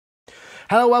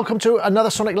Hello, welcome to another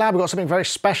Sonic Lab. We've got something very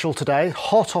special today,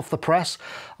 hot off the press.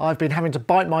 I've been having to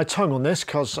bite my tongue on this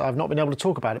because I've not been able to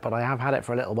talk about it, but I have had it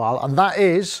for a little while, and that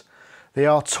is the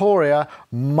Arturia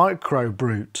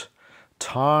MicroBrute.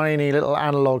 Tiny little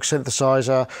analog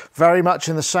synthesizer, very much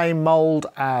in the same mold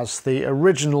as the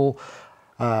original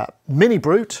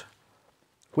MicroBrute,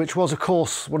 which was, of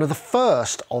course, one of the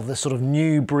first of this sort of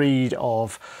new breed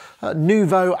of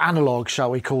nouveau analogue,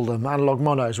 shall we call them, analog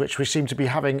monos, which we seem to be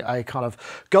having a kind of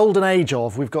golden age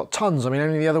of. We've got tons. I mean,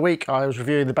 only the other week I was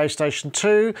reviewing the Base Station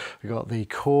 2, we've got the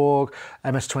Korg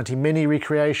MS-20 Mini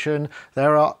recreation,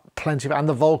 there are plenty of, and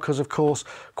the Volcas, of course,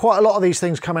 quite a lot of these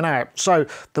things coming out. So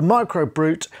the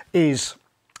MicroBrute is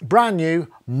brand new,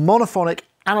 monophonic,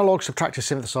 analog subtractive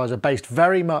synthesizer based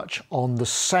very much on the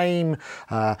same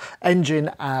engine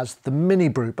as the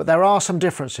MicroBrute, but there are some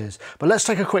differences. But let's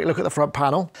take a quick look at the front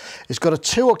panel. It's got a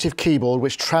 2-octave keyboard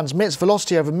which transmits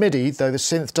velocity over MIDI, though the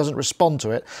synth doesn't respond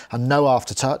to it, and no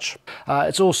aftertouch.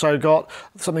 It's also got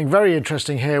something very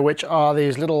interesting here, which are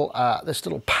these little this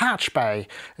little patch bay,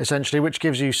 essentially, which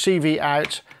gives you CV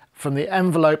out from the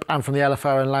envelope and from the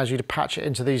LFO and allows you to patch it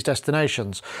into these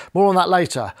destinations. More on that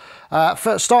later.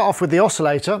 First, start off with the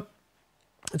oscillator.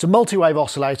 It's a multi-wave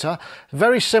oscillator,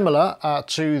 very similar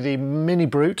to the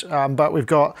MicroBrute, but we've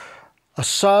got a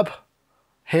sub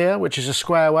here, which is a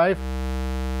square wave,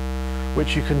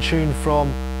 which you can tune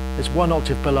from, it's 1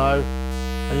 octave below,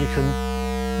 and you can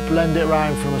blend it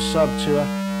around from a sub to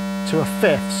a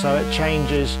fifth, so it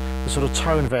changes the sort of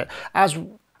tone of it. As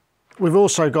we've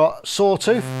also got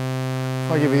sawtooth.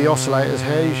 If I give you the oscillators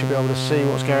here, you should be able to see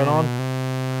what's going on.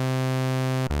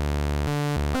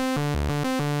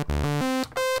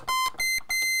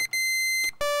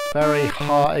 Very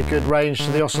high, good range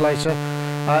to the oscillator.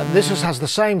 This just has the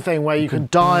same thing where you can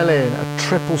dial in a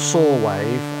triple saw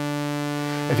wave.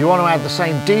 If you want to add the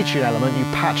same detune element, you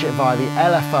patch it via the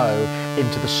LFO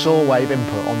into the saw wave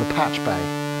input on the patch bay.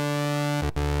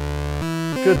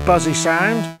 Good buzzy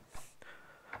sound.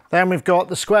 Then we've got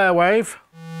the square wave.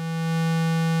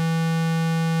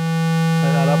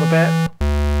 Turn that up a bit.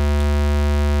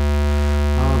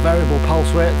 Our variable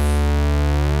pulse width.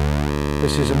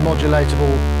 This is a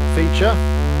modulatable feature.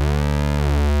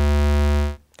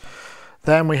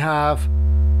 Then we have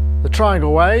the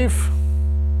triangle wave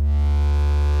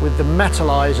with the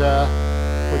metallizer,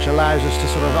 which allows us to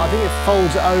sort of, I think it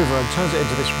folds it over and turns it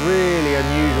into this really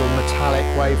unusual metallic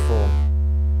waveform.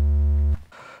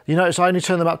 You notice I only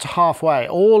turn them up to halfway.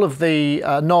 All of the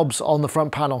knobs on the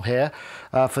front panel here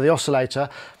for the oscillator,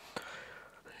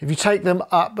 if you take them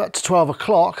up to 12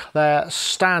 o'clock, they're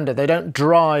standard. They don't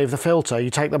drive the filter. You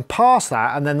take them past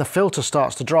that and then the filter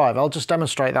starts to drive. I'll just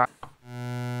demonstrate that.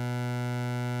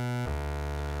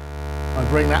 I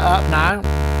bring that up now.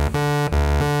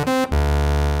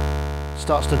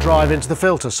 Starts to drive into the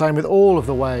filter. Same with all of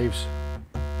the waves.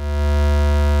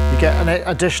 You get an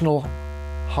additional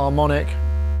harmonic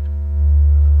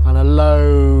and a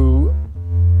low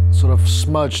sort of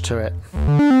smudge to it.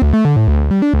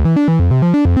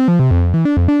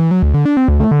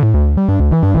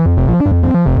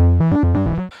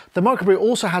 The MicroBrute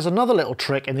also has another little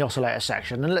trick in the oscillator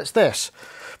section, and it's this.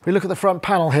 If we look at the front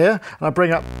panel here, and I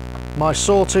bring up my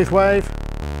sawtooth wave,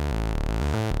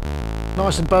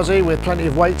 nice and buzzy with plenty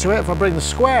of weight to it. If I bring the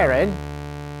square in,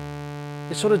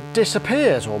 it sort of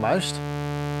disappears almost.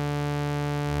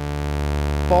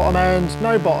 Bottom end,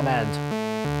 no bottom end.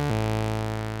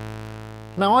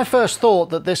 Now, I first thought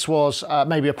that this was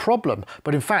maybe a problem,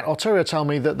 but in fact Arturia tell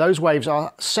me that those waves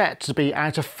are set to be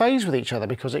out of phase with each other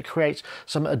because it creates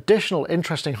some additional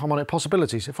interesting harmonic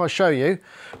possibilities. If I show you,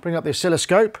 bring up the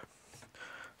oscilloscope,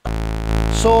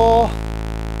 saw,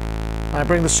 and I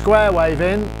bring the square wave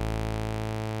in,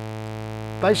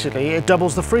 basically it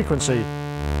doubles the frequency.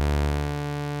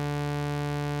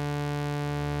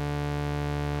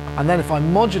 And then if I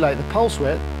modulate the pulse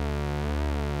width,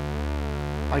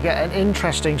 I get an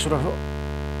interesting sort of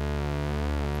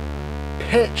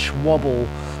pitch wobble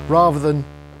rather than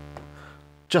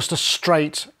just a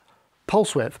straight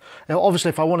pulse width. Now, obviously,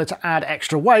 if I wanted to add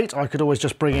extra weight, I could always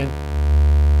just bring in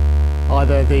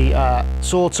either the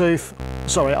sawtooth,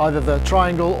 sorry, either the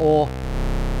triangle or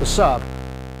the sub.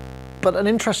 But an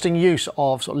interesting use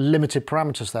of sort of limited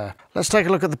parameters there. Let's take a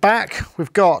look at the back.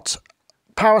 We've got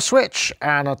power switch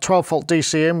and a 12-volt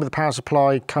DC in with the power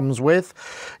supply comes with.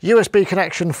 USB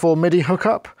connection for MIDI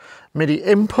hookup, MIDI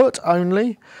input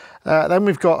only. Then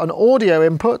we've got an audio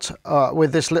input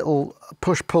with this little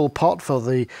push-pull pot for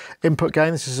the input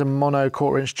gain. This is a mono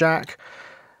 1/4-inch jack.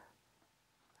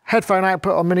 Headphone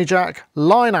output on mini jack,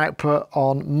 line output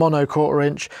on mono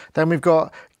 1/4-inch. Then we've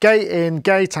got gate in,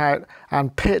 gate out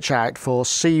and pitch out for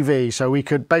CV. So we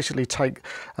could basically take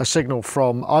a signal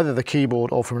from either the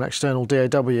keyboard or from an external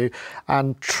DAW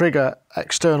and trigger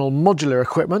external modular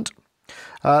equipment.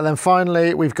 Then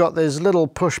finally we've got this little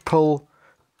push-pull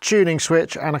tuning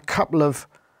switch and a couple of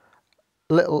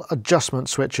little adjustment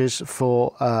switches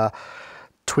for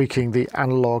tweaking the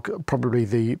analog, probably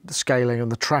the scaling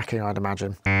and the tracking, I'd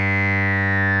imagine.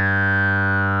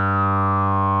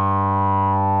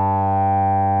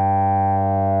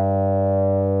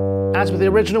 As with the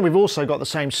original, we've also got the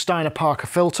same Steiner-Parker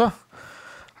filter.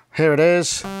 Here it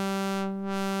is.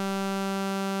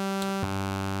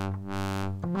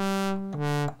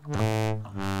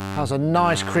 Has a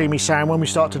nice creamy sound. When we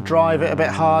start to drive it a bit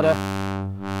harder,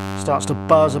 starts to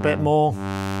buzz a bit more.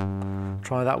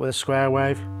 Try that with a square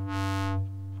wave.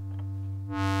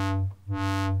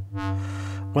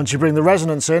 Once you bring the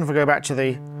resonance in, if we go back to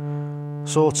the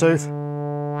sawtooth,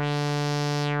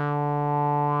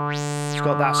 it's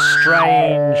got that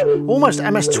strange, almost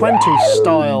MS-20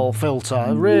 style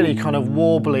filter, really kind of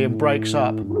warbly and breaks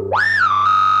up. And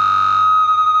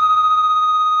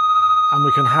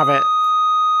we can have it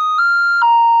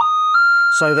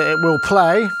so that it will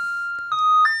play.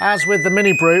 As with the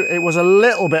MicroBrute, it was a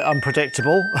little bit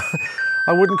unpredictable.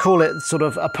 I wouldn't call it sort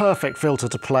of a perfect filter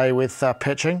to play with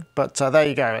pitching, but there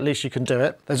you go, at least you can do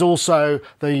it. There's also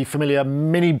the familiar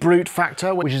MicroBrute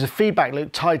factor, which is a feedback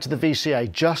loop tied to the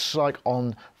VCA, just like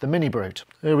on the MicroBrute.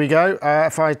 Here we go.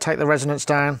 If I take the resonance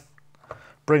down,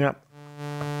 bring up,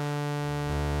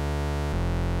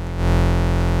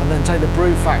 and then take the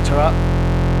Brute factor up,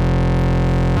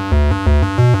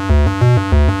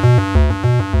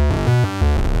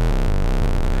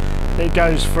 it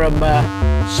goes from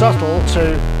subtle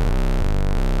to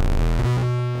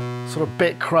sort of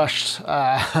bit crushed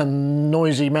and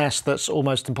noisy mess that's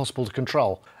almost impossible to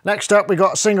control. Next up, we've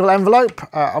got a single envelope.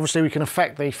 Obviously we can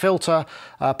affect the filter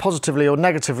positively or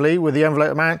negatively with the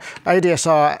envelope amount.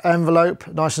 ADSR envelope,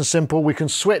 nice and simple. We can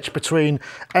switch between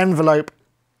envelope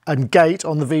and gate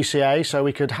on the VCA, so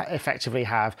we could effectively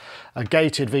have a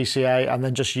gated VCA and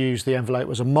then just use the envelope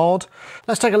as a mod.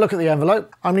 Let's take a look at the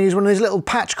envelope. I'm going to use one of these little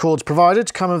patch cords provided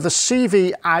to come with the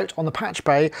CV out on the patch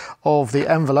bay of the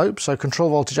envelope, so control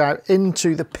voltage out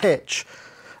into the pitch.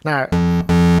 Now,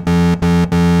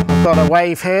 I've got a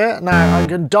wave here. Now I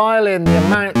can dial in the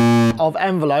amount of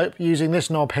envelope using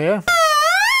this knob here.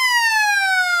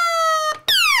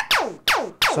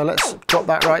 So let's drop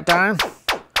that right down.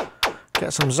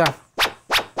 Get some zap.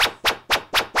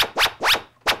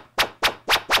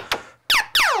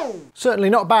 Certainly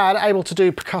not bad, able to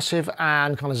do percussive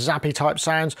and kind of zappy type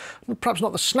sounds. Perhaps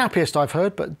not the snappiest I've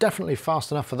heard, but definitely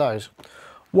fast enough for those.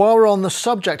 While we're on the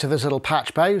subject of this little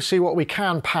patch bay, see what we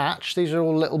can patch. These are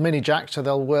all little mini jacks, so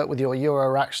they'll work with your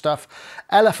Eurorack stuff.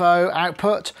 LFO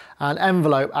output and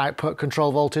envelope output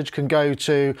control voltage can go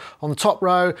to, on the top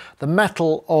row, the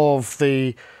metal of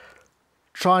the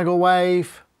triangle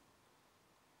wave,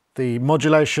 the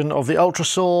modulation of the ultra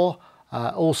saw,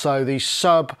 also the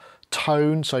sub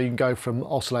tone, so you can go from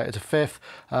oscillator to fifth.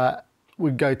 We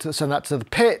can go to send that to the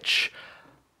pitch,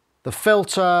 the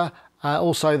filter,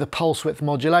 also the pulse width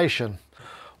modulation.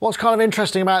 What's kind of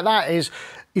interesting about that is,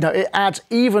 you know, it adds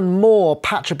even more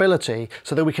patchability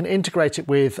so that we can integrate it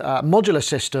with a modular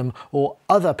system or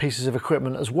other pieces of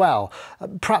equipment as well.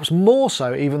 Perhaps more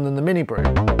so even than the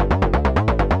MicroBrute.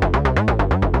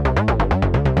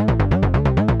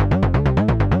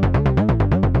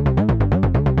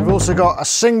 We've also got a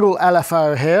single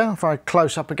LFO here. If I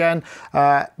close up again,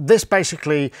 this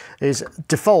basically is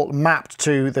default mapped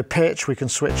to the pitch. We can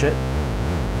switch it.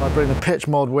 If I bring the pitch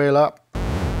mod wheel up,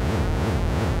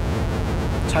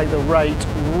 take the rate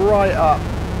right up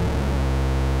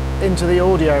into the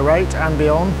audio rate and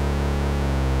beyond.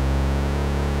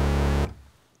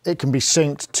 It can be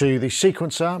synced to the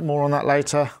sequencer, more on that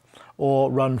later, or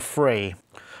run free.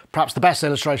 Perhaps the best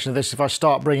illustration of this, if I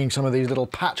start bringing some of these little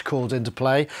patch cords into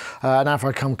play. Now if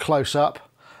I come close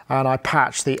up and I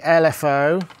patch the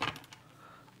LFO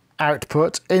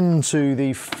output into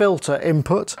the filter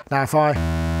input. Now if I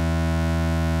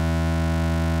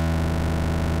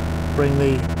bring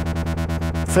the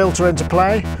filter into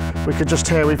play, we could just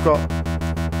hear we've got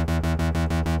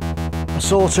a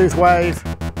sawtooth wave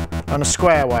and a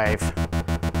square wave.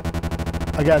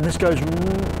 Again, this goes,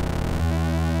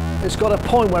 it's got a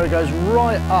point where it goes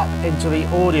right up into the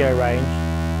audio range,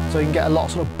 so you can get a lot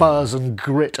of sort of buzz and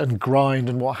grit and grind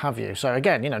and what have you. So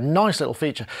again, you know, nice little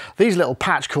feature. These little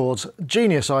patch cords,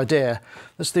 genius idea.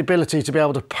 That's the ability to be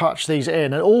able to patch these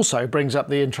in, and also brings up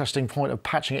the interesting point of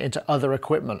patching it into other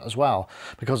equipment as well.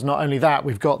 Because not only that,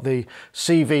 we've got the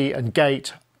CV and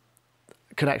gate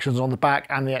connections on the back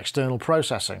and the external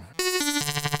processing.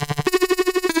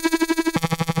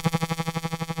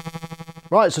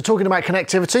 Right, so talking about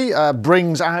connectivity,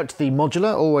 brings out the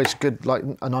modular, always good, like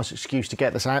a nice excuse to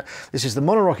get this out. This is the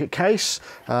Monorocket case.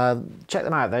 Check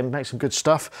them out, they make some good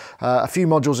stuff. A few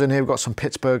modules in here, we've got some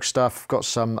Pittsburgh stuff, got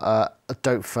some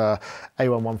dope for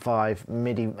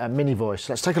A115 mini voice.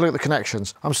 Let's take a look at the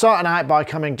connections. I'm starting out by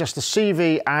coming just the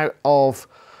CV out of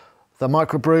the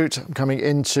MicroBrute. I'm coming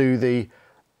into the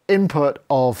input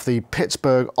of the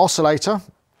Pittsburgh oscillator,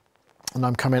 and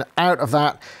I'm coming out of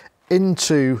that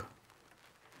into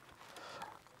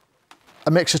a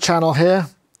mixer channel here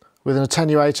with an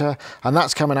attenuator, and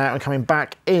that's coming out and coming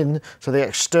back in to the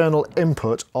external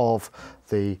input of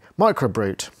the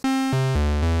MicroBrute.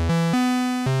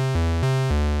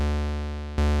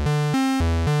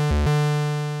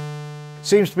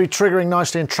 Seems to be triggering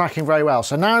nicely and tracking very well.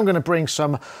 So now I'm going to bring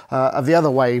some of the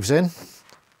other waves in.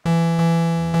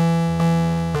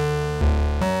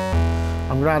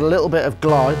 I'm going to add a little bit of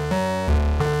glide.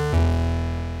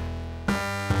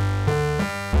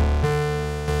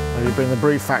 Maybe bring the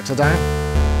brute factor down.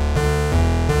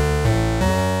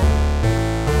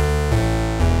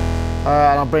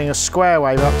 And I'll bring a square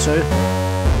wave up too.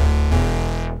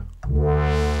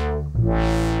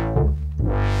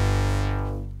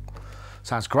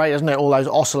 Sounds great, doesn't it? All those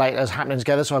oscillators happening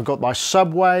together. So I've got my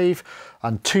sub wave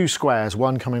and two squares,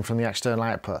 one coming from the external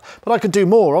output. But I could do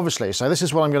more, obviously, so this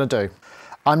is what I'm going to do.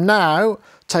 I'm now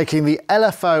taking the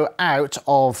LFO out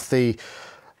of the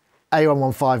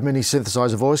A115 mini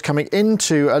synthesizer voice, coming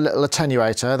into a little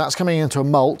attenuator. That's coming into a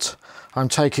mult. I'm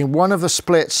taking one of the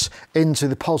splits into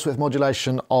the pulse width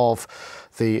modulation of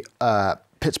the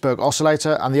Pittsburgh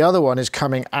oscillator, and the other one is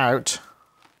coming out,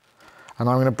 and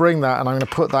I'm going to bring that and I'm going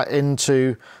to put that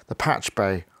into the patch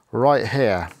bay right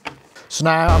here. So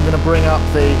now I'm going to bring up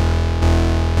the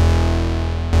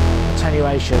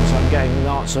attenuation, so I'm getting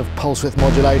lots of pulse width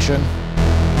modulation.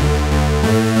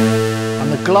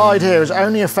 And the glide here is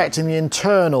only affecting the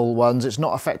internal ones, it's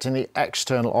not affecting the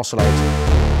external oscillator.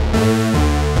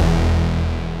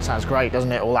 Sounds great,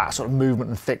 doesn't it? All that sort of movement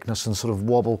and thickness and sort of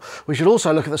wobble. We should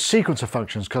also look at the sequencer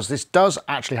functions, because this does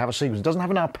actually have a sequencer. It doesn't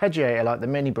have an arpeggiator like the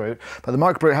Mini Brute, but the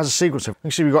MicroBrute has a sequencer. You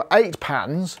can see we've got 8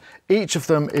 patterns. Each of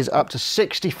them is up to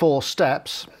 64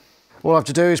 steps. All I have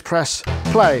to do is press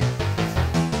play.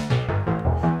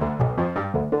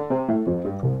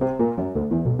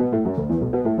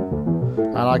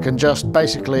 And I can just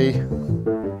basically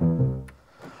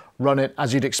run it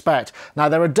as you'd expect. Now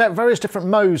there are various different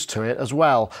modes to it as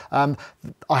well.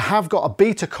 I have got a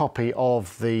beta copy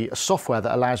of the software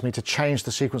that allows me to change the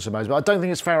sequencer modes, but I don't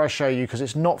think it's fair I show you because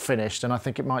it's not finished and I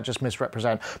think it might just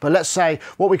misrepresent. But let's say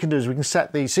what we can do is we can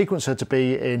set the sequencer to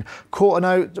be in quarter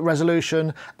note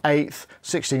resolution, eighth,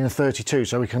 16 and 32,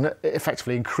 so we can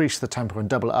effectively increase the tempo and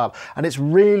double it up. And it's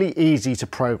really easy to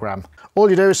program. All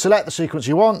you do is select the sequence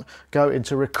you want, go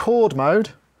into record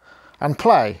mode and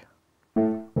play.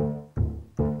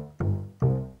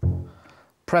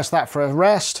 Press that for a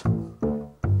rest. And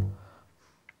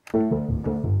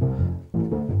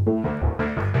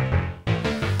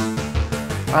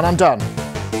I'm done.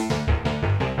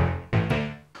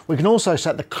 We can also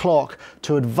set the clock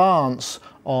to advance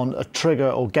on a trigger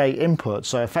or gate input,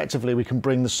 so effectively we can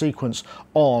bring the sequence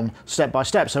on step by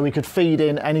step. So we could feed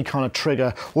in any kind of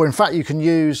trigger, or in fact you can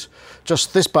use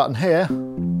just this button here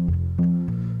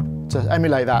to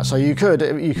emulate that. So you could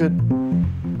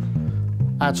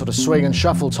add sort of swing and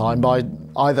shuffle time by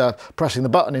either pressing the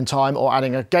button in time or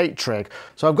adding a gate trig.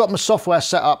 So I've got my software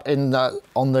set up in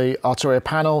on the Arturia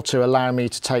panel to allow me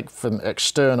to take from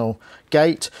external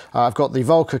gate. I've got the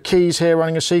Volca keys here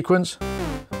running a sequence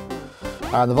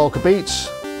and the Volca beats.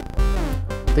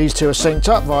 These two are synced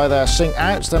up via their sync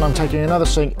outs. Then I'm taking another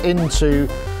sync into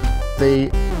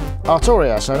the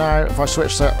Arturia. So now if I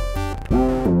switch that,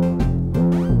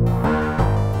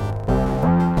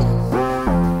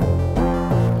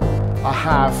 I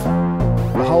have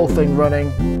the whole thing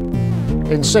running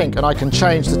in sync, and I can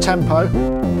change the tempo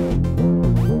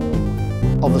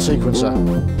of the sequencer.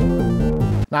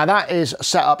 Now that is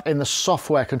set up in the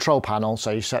software control panel,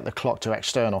 so you set the clock to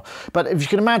external. But if you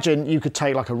can imagine, you could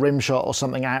take like a rim shot or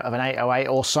something out of an 808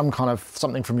 or some kind of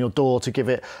something from your DAW to give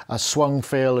it a swung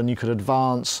feel, and you could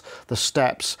advance the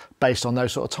steps based on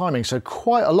those sort of timings. So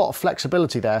quite a lot of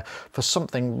flexibility there for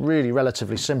something really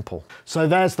relatively simple. So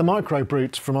there's the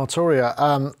MicroBrute from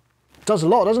Arturia. Does a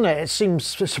lot, doesn't it? It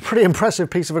seems it's a pretty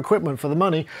impressive piece of equipment for the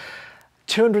money.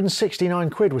 269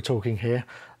 quid we're talking here.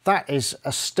 That is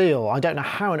a steal. I don't know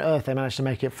how on earth they managed to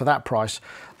make it for that price.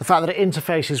 The fact that it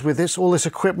interfaces with all this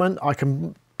equipment, I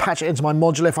can patch it into my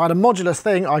modular. If I had a modular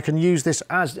thing, I can use this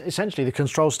as essentially the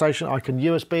control station. I can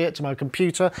USB it to my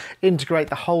computer, integrate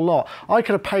the whole lot. I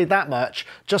could have paid that much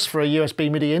just for a USB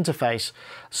MIDI interface,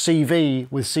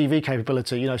 CV with CV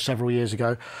capability, you know, several years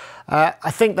ago.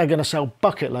 I think they're going to sell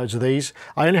bucket loads of these.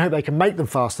 I only hope they can make them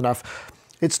fast enough.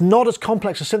 It's not as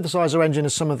complex a synthesizer engine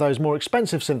as some of those more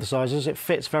expensive synthesizers. It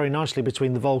fits very nicely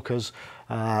between the Volcas,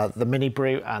 the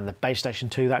MicroBrute and the Bass Station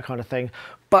 2, that kind of thing.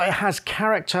 But it has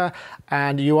character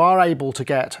and you are able to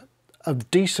get a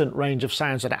decent range of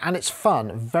sounds in it, and it's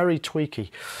fun, very tweaky.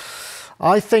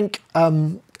 I think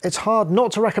it's hard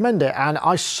not to recommend it, and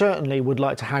I certainly would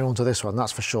like to hang on to this one,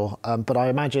 that's for sure. But I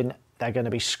imagine they're going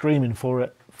to be screaming for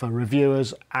it for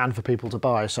reviewers and for people to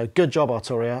buy. So good job,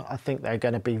 Arturia. I think they're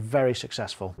going to be very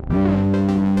successful.